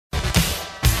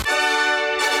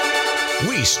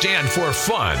We stand for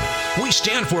fun. We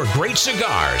stand for great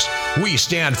cigars. We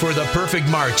stand for the perfect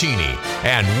martini.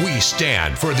 And we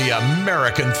stand for the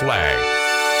American flag.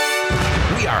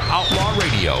 We are Outlaw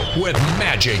Radio with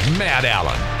Magic Matt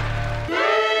Allen.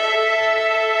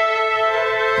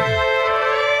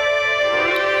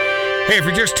 Hey, if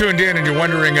you just tuned in and you're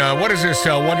wondering, what is this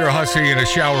Wonderhussy in a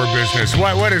shower business?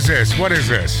 What is this? What is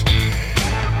this?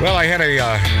 Well, I had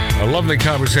a lovely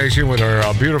conversation with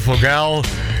our beautiful gal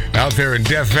out there in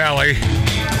Death Valley.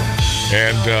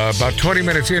 And about 20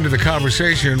 minutes into the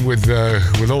conversation with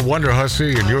old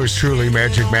Wonderhussy and yours truly,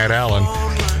 Magic Matt Allen,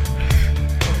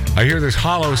 I hear this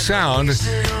hollow sound,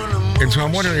 and so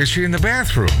I'm wondering, is she in the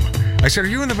bathroom? I said, are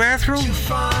you in the bathroom?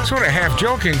 Sort of half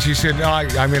joking. She said, no,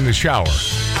 I'm in the shower.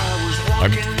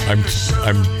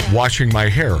 I'm washing my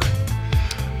hair.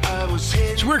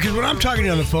 It's weird because when I'm talking to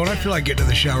you on the phone, I feel like getting to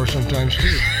the shower sometimes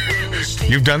too.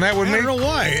 You've done that with me? I don't know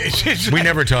why. We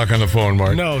never talk on the phone,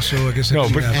 Mark. No, so I guess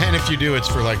and if you do, it's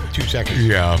for like 2 seconds.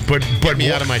 Yeah, but get me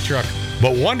out of my truck.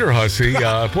 But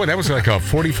Wonderhussy, boy, that was like a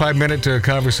 45-minute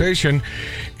conversation,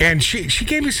 and she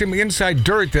gave me some inside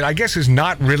dirt that I guess is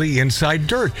not really inside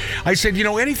dirt. I said,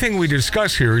 anything we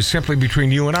discuss here is simply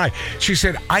between you and I. She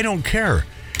said, I don't care.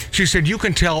 She said, you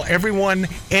can tell everyone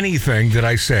anything that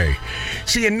I say.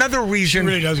 See, another reason... She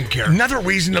really doesn't care. Another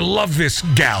reason to love this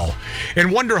gal. And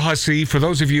Wonderhussy, for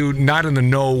those of you not in the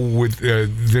know with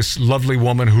this lovely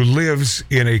woman who lives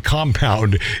in a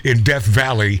compound in Death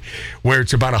Valley where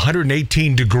it's about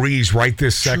 118 degrees right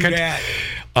this second.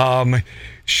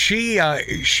 She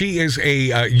is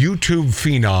a YouTube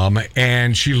phenom,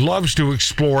 and she loves to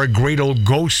explore great old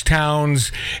ghost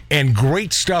towns and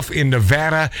great stuff in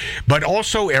Nevada, but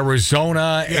also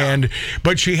Arizona. Yeah.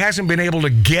 But she hasn't been able to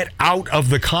get out of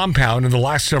the compound in the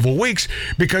last several weeks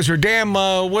because her damn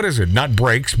not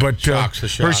brakes, but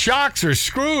her shocks are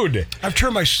screwed. I've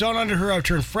turned my son onto her. I've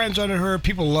turned friends onto her.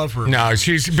 People love her. No,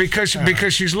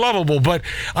 because she's lovable. But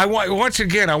once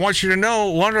again, I want you to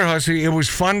know, Wonderhussy, it was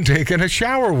fun taking a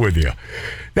shower with you.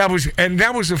 That was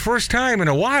the first time in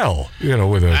a while,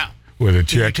 with a chick.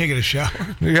 Did you taking a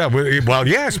shower? Yeah, well,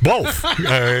 yes, both.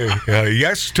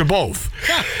 Yes to both.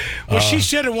 Well, she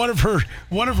said in one of her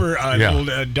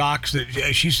little docs that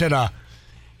she said,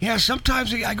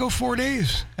 sometimes I go 4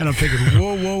 days, and I'm thinking,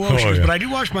 whoa. She goes, but I do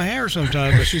wash my hair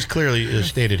sometimes. But she's clearly a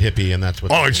stated hippie, and that's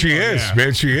what. Oh, and she is,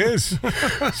 man. She is.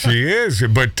 She is.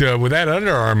 But with that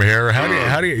underarm hair,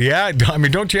 how do you? Yeah, I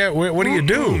mean, don't you? What do you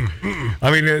do? I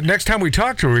mean, next time we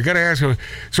talk to her, we got to ask her.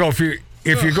 So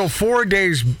if you go 4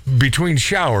 days between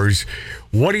showers,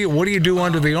 what do you do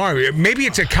under the arm? Maybe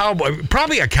it's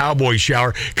probably a cowboy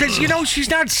shower, because she's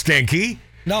not stinky.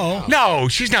 No,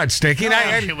 she's not stinky.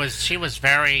 She was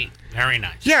very, very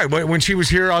nice. Yeah, when she was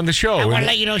here on the show. I want to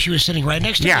let you know she was sitting right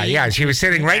next to me. Yeah, she was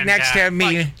sitting right next to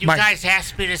me. You guys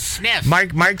asked me to sniff.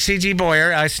 Mike C.G.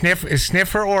 Boyer,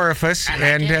 sniff her orifice,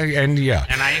 and yeah.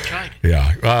 And I enjoyed it.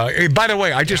 Yeah. Hey, by the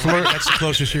way, I just learned. That's the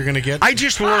closest you're going to get. I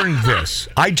just learned this.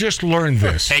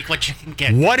 Take what you can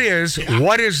get. What is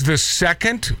the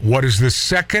second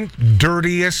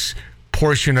dirtiest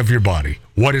portion of your body?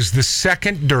 What is the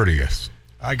second dirtiest?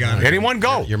 I got it. Anyone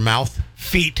go? Your mouth?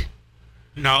 Feet.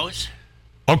 Nose.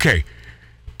 Okay.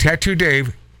 Tattoo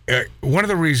Dave, one of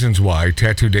the reasons why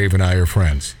Tattoo Dave and I are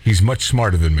friends, he's much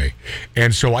smarter than me.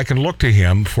 And so I can look to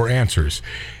him for answers.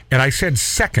 And I said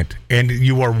second, and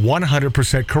you are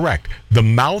 100% correct. The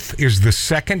mouth is the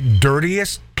second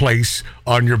dirtiest place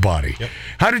on your body. Yep.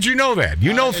 How did you know that?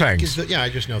 You know things. I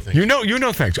just know things. You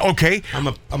know things. Okay. I'm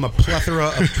a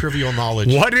plethora of trivial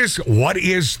knowledge. What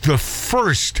is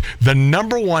the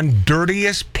number one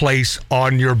dirtiest place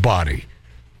on your body?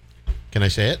 Can I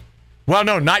say it? Well,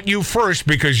 no, not you first,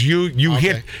 because you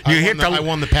hit I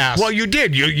won the pass. Well, you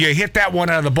did. You hit that one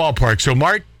out of the ballpark. So,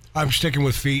 Mark? I'm sticking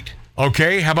with feet.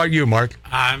 Okay, how about you, Mark?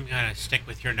 I'm going to stick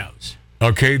with your nose.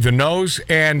 Okay, the nose.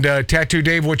 And Tattoo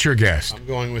Dave, what's your guess? I'm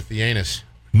going with the anus.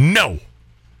 No.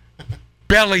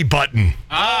 Belly button.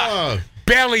 Oh.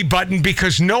 Belly button,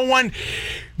 because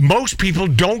most people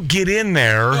don't get in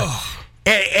there.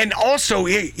 And also,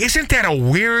 isn't that a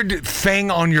weird thing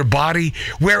on your body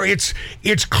where it's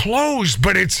closed,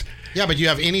 but it's... Yeah, but you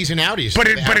have innies and outies. But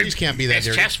outies can't be that it's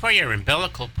dirty. just where your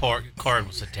umbilical cord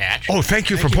was attached. Oh, thank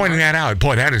you for pointing that out.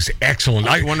 Boy, that is excellent.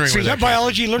 I was wondering, is that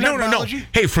biology? No.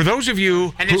 Hey, for those of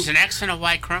you... And there's an X and a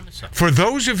Y chromosome. For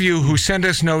those of you who send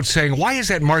us notes saying, why is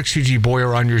that Mark C.G.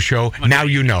 Boyer on your show? Now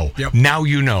you know. Yep. Now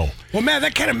you know. Well, man,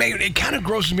 that kind of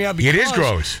grosses me out. Because, It is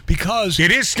gross. Because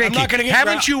it is stinky. I'm not gonna get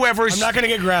Haven't you ever? I'm not going to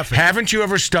get graphic. Haven't you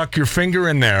ever stuck your finger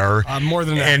in there? More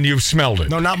than that. And you've smelled it.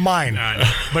 No, not mine.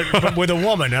 But with a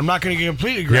woman, I'm not going to get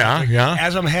completely graphic. Yeah.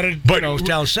 As I'm headed,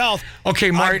 down south.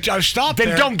 Okay, Mark. I've stopped.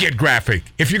 Then don't get graphic.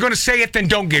 If you're going to say it, then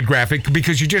don't get graphic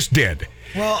because you just did.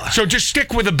 Well, so just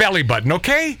stick with the belly button,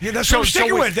 okay? Yeah, that's what I'm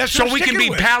sticking with. That's what I'm we can sticking be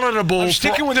with. palatable. I'm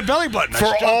sticking with the belly button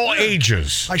for all there.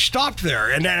 ages. I stopped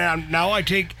there, and then now I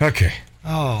take. Okay.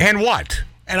 Oh. And what?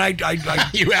 And I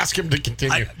You ask him to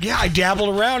continue. I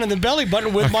dabbled around in the belly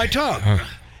button with my tongue.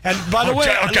 And by the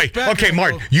way, okay,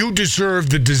 Mark, you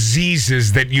deserve the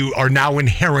diseases that you are now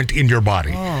inherent in your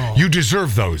body. Oh. You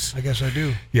deserve those. I guess I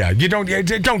do. Yeah, you don't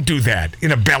do that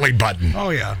in a belly button.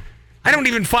 Oh yeah. I don't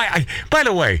even find. By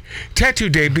the way, Tattoo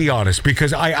Day, be honest,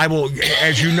 because I will,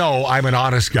 as you know, I'm an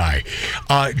honest guy.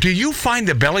 Do you find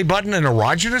the belly button an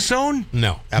erogenous zone?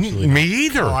 No, absolutely not. Me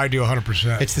either. Oh, I do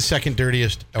 100%. It's the second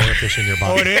dirtiest orifice in your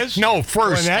body. Oh, it is? No,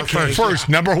 first. Well, in that case, first,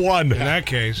 number one. In that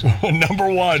case, number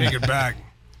one. take it back.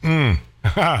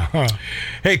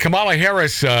 Hey, Kamala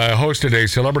Harris hosted a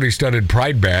celebrity-studded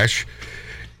Pride Bash.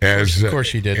 Of course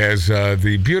she did. As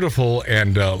the beautiful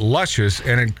and luscious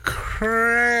and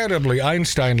incredibly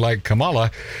Einstein-like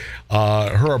Kamala,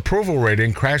 her approval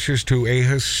rating crashes to a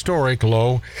historic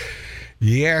low.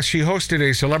 Yeah, she hosted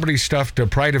a celebrity-stuffed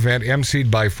Pride event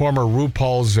emceed by former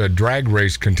RuPaul's Drag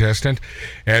Race contestant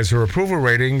as her approval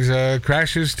ratings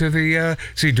crashes to the...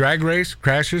 see, Drag Race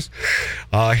crashes.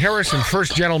 Harris and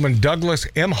First Gentleman Douglas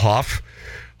Emhoff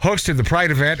hosted the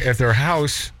Pride event at their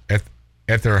house...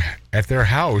 At their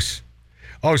house.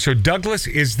 Oh, so Douglas,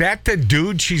 is that the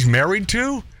dude she's married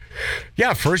to?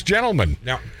 Yeah, First Gentleman.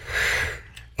 No.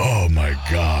 Oh my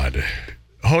God.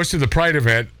 Hosted the Pride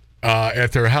event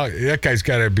at their house. That guy's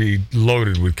got to be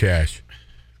loaded with cash.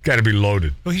 Got to be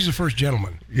loaded. Well, he's the First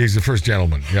Gentleman. He's the First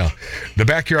Gentleman, yeah. The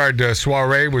backyard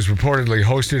soiree was reportedly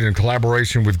hosted in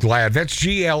collaboration with GLAAD. That's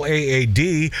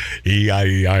GLAAD,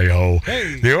 E-I-E-I-O.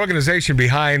 Hey. The organization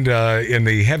behind in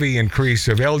the heavy increase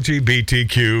of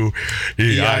LGBTQ,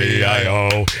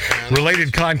 E-I-E-I-O,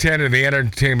 related content in the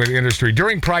entertainment industry.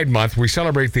 During Pride Month, we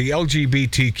celebrate the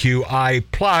LGBTQI+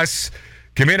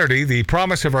 community, the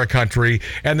promise of our country,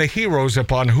 and the heroes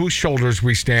upon whose shoulders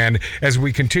we stand as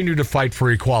we continue to fight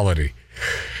for equality.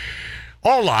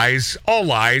 All lies,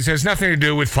 has nothing to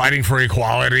do with fighting for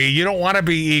equality. You don't want to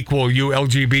be equal, you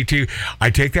LGBT. I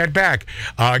take that back.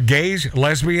 Gays,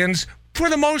 lesbians, for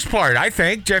the most part, I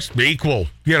think, just equal.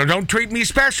 You know, don't treat me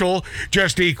special,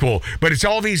 just equal. But it's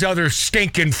all these other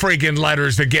stinking friggin'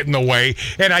 letters that get in the way.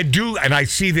 And I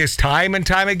see this time and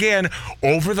time again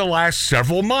over the last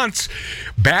several months.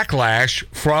 Backlash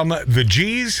from the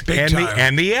G's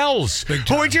and the L's,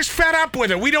 who are just fed up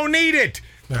with it. We don't need it.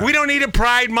 Yeah. We don't need a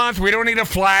Pride Month. We don't need a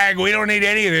flag. We don't need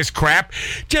any of this crap.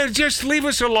 Just leave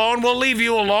us alone. We'll leave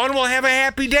you alone. We'll have a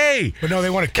happy day. But no, they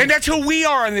want to... And that's who we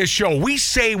are on this show. We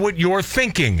say what you're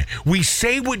thinking. We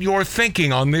say what you're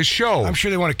thinking on this show. I'm sure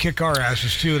they want to kick our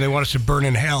asses, too. They want us to burn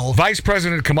in hell. Vice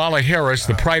President Kamala Harris,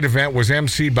 the Pride event was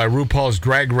emceed by RuPaul's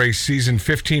Drag Race Season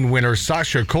 15 winner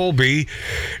Sasha Colby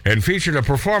and featured a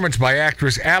performance by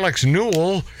actress Alex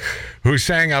Newell, who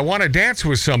sang I Want to Dance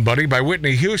with Somebody by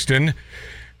Whitney Houston.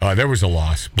 There was a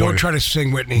loss. Don't try to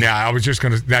sing, Whitney. Yeah, I was just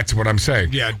going to... That's what I'm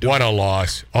saying. Yeah. What a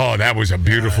loss. Oh, that was a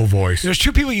beautiful voice. There's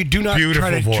two people you do not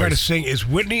try to sing. Is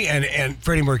Whitney and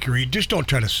Freddie Mercury. Just don't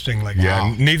try to sing like that.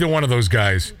 Yeah, neither one of those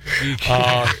guys.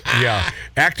 Yeah.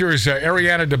 Actors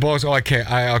Ariana DeBose. Oh,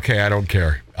 I don't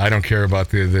care. I don't care about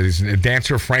the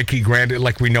dancer Frankie Grande,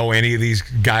 like we know any of these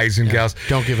guys and gals.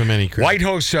 Don't give him any credit.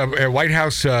 White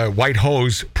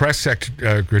House press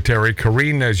secretary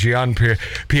Karine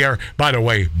Jean-Pierre. By the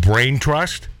way, brain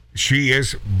trust. Is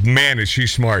she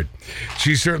smart.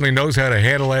 She certainly knows how to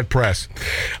handle that press.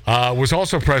 Was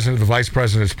also present at the Vice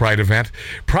President's Pride event.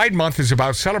 Pride Month is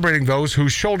about celebrating those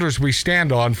whose shoulders we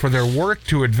stand on for their work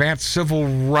to advance civil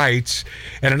rights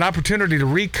and an opportunity to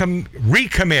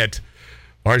recommit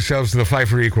ourselves to the fight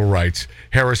for equal rights,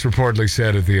 Harris reportedly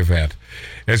said at the event.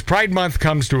 As Pride Month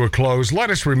comes to a close,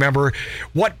 let us remember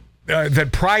what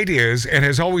that Pride is and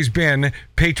has always been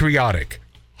patriotic.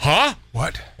 Huh?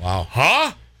 What? Wow.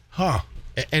 Huh? Huh.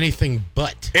 Anything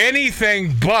but.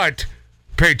 Anything but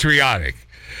patriotic.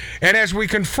 And as we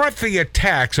confront the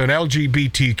attacks on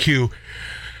LGBTQ,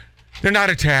 they're not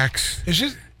attacks. Is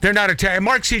it? They're not attacks.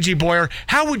 Mark C.G. Boyer,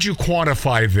 how would you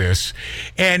quantify this?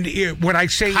 And when I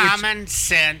say common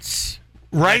sense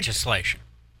legislation.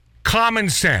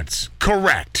 Common sense.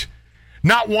 Correct.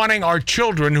 Not wanting our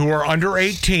children who are under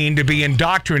 18 to be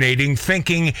indoctrinating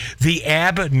thinking the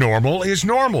abnormal is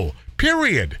normal.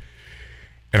 Period.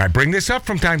 and I bring this up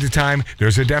from time to time,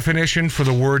 there's a definition for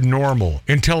the word normal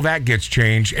until that gets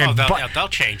changed. And they'll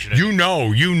change it. You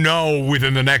know,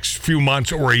 within the next few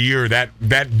months or a year,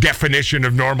 that definition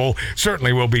of normal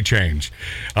certainly will be changed.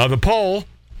 The poll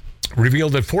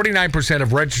revealed that 49%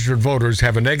 of registered voters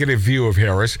have a negative view of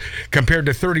Harris, compared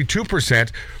to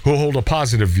 32% who hold a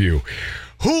positive view.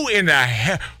 Who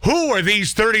are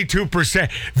these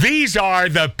 32%? These are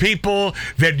the people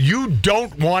that you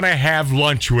don't want to have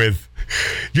lunch with.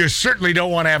 You certainly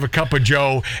don't want to have a cup of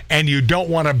joe, and you don't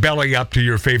want to belly up to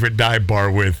your favorite dive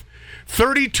bar with.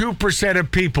 32%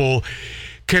 of people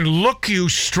can look you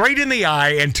straight in the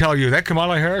eye and tell you, that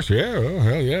Kamala Harris,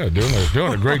 hell yeah,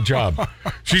 doing a great job.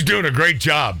 She's doing a great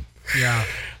job. Yeah.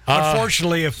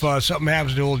 Unfortunately, if something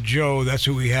happens to old Joe, that's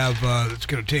who we have that's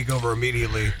going to take over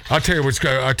immediately. I'll tell you what's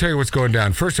going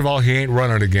down. First of all, he ain't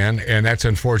running again, and that's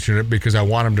unfortunate because I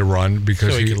want him to run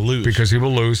because he will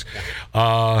lose.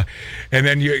 And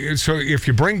then so if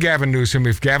you bring Gavin Newsom,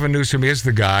 if Gavin Newsom is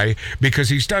the guy, because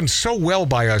he's done so well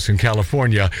by us in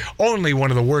California, only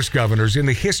one of the worst governors in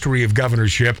the history of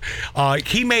governorship,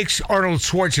 he makes Arnold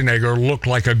Schwarzenegger look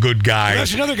like a good guy. Well,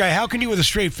 that's another guy. How can you, with a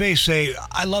straight face, say,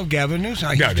 I love Gavin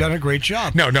Newsom? He's done a great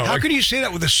job. No. How can you say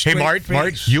that with a straight face? Hey,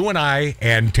 Mart, you and I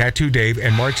and Tattoo Dave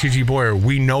and Mark C.G. Boyer,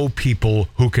 we know people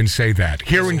who can say that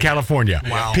here in California.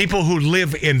 Wow. People who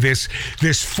live in this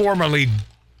formerly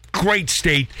great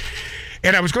state.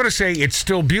 And I was going to say it's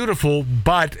still beautiful,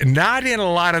 but not in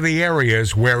a lot of the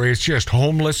areas where it's just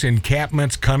homeless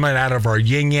encampments coming out of our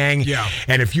yin-yang. Yeah.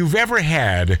 And if you've ever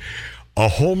had a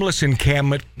homeless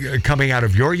encampment coming out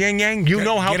of your yin-yang, you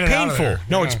know how painful.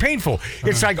 No, it's painful.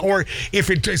 It's like, or if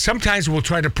it sometimes will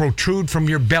try to protrude from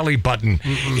your belly button.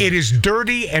 It is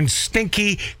dirty and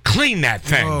stinky. Clean that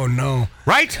thing. Oh, no.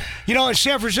 Right? You know, in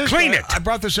San Francisco, clean it. I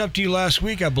brought this up to you last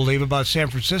week, I believe, about San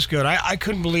Francisco, and I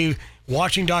couldn't believe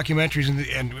watching documentaries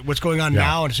and what's going on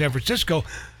now in San Francisco,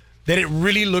 that it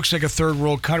really looks like a third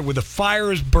world country where the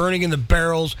fire is burning in the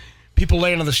barrels, people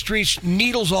laying on the streets,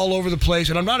 needles all over the place,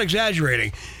 and I'm not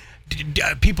exaggerating.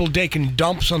 People taking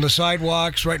dumps on the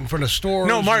sidewalks right in front of stores.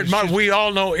 No, Mark, we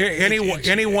all know,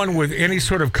 anyone with any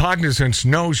sort of cognizance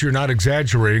knows you're not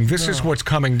exaggerating. This is what's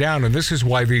coming down, and this is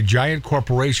why the giant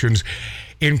corporations,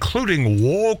 including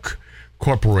woke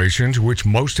corporations, which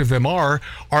most of them are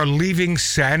leaving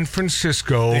San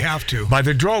Francisco. They have to. By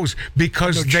the droves,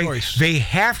 because they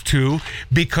have to,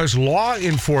 because law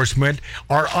enforcement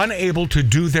are unable to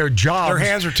do their jobs. Their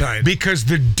hands are tied. Because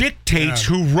the dictates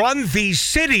who run these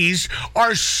cities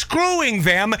are screwing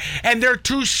them, and they're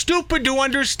too stupid to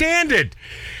understand it.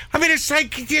 I mean, it's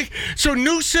like, so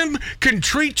Newsom can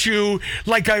treat you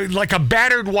like a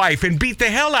battered wife and beat the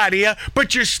hell out of you,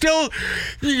 but you still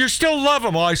love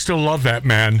him. Oh, I still love that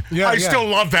man. I still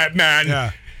love that man.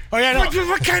 Yeah. Oh, yeah, no.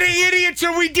 What kind of idiots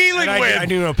are we dealing with? I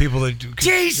do know people that do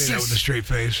Jesus. say that with a straight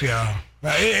face. Yeah,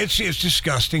 it's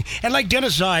disgusting. And like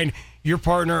Dennis Zine, your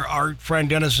partner, our friend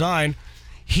Dennis Zine,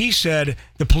 he said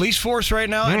the police force right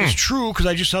now, and it's true because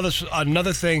I just saw this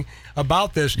another thing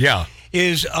about this. Yeah.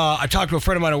 Is I talked to a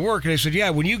friend of mine at work, and they said,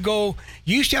 yeah, when you go,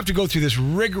 you used to have to go through this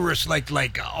rigorous,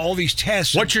 like all these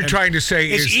tests. What you're trying to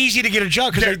say is it's easy to get a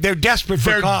job because they're desperate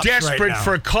for cops. They're desperate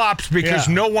for cops because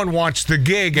no one wants the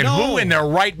gig, and who in their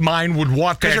right mind would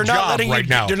want that job right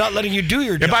now? They're not letting you do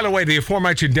your job. And by the way, the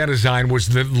aforementioned Dennis Zine was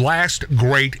the last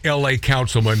great L.A.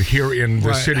 councilman here in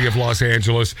the city of Los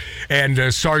Angeles,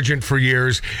 and sergeant for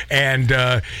years,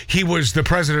 and he was the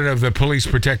president of the Police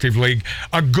Protective League,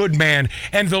 a good man,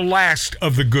 and the last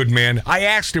of the good men. I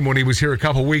asked him when he was here a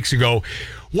couple weeks ago,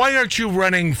 why aren't you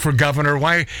running for governor?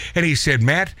 Why? And he said,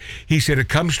 Matt, it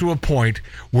comes to a point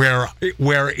where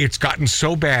it's gotten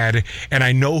so bad, and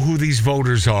I know who these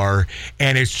voters are,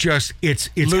 and it's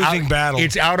losing battle.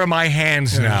 It's out of my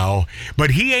hands now. But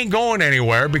he ain't going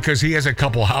anywhere because he has a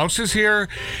couple houses here,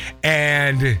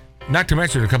 and not to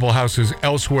mention a couple of houses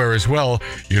elsewhere as well.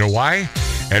 You know why?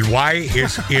 And why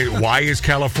is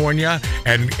California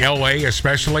and LA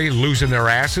especially losing their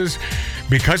asses?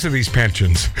 Because of these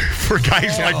pensions for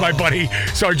guys like my buddy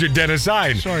Sergeant Dennis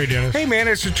Zine. Sorry, Dennis. Hey, man,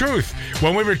 it's the truth.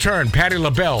 When we return, Patti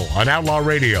LaBelle on Outlaw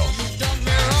Radio. You've done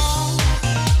me wrong.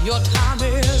 Your time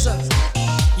is up.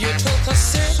 You took a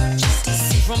sip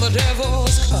from the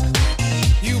devil's cup.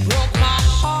 You broke my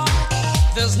heart.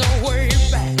 There's no way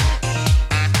back.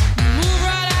 Move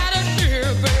right out of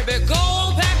here, baby.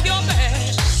 Go pack your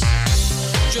bags.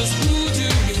 Just who do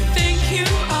you think you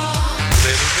are?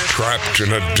 Trapped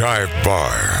in a dive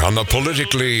bar on the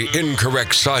politically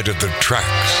incorrect side of the tracks.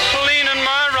 Leaning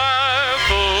my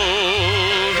rifle,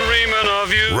 dreaming of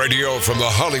you. Radio from the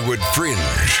Hollywood Fringe.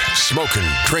 Smoking,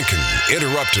 drinking,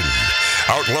 interrupting.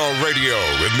 Outlaw Radio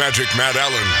with Magic Matt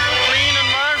Allen. Leaning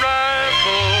my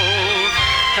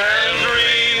and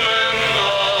dreaming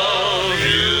of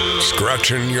you.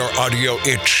 Scratching your audio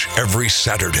itch every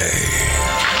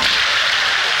Saturday.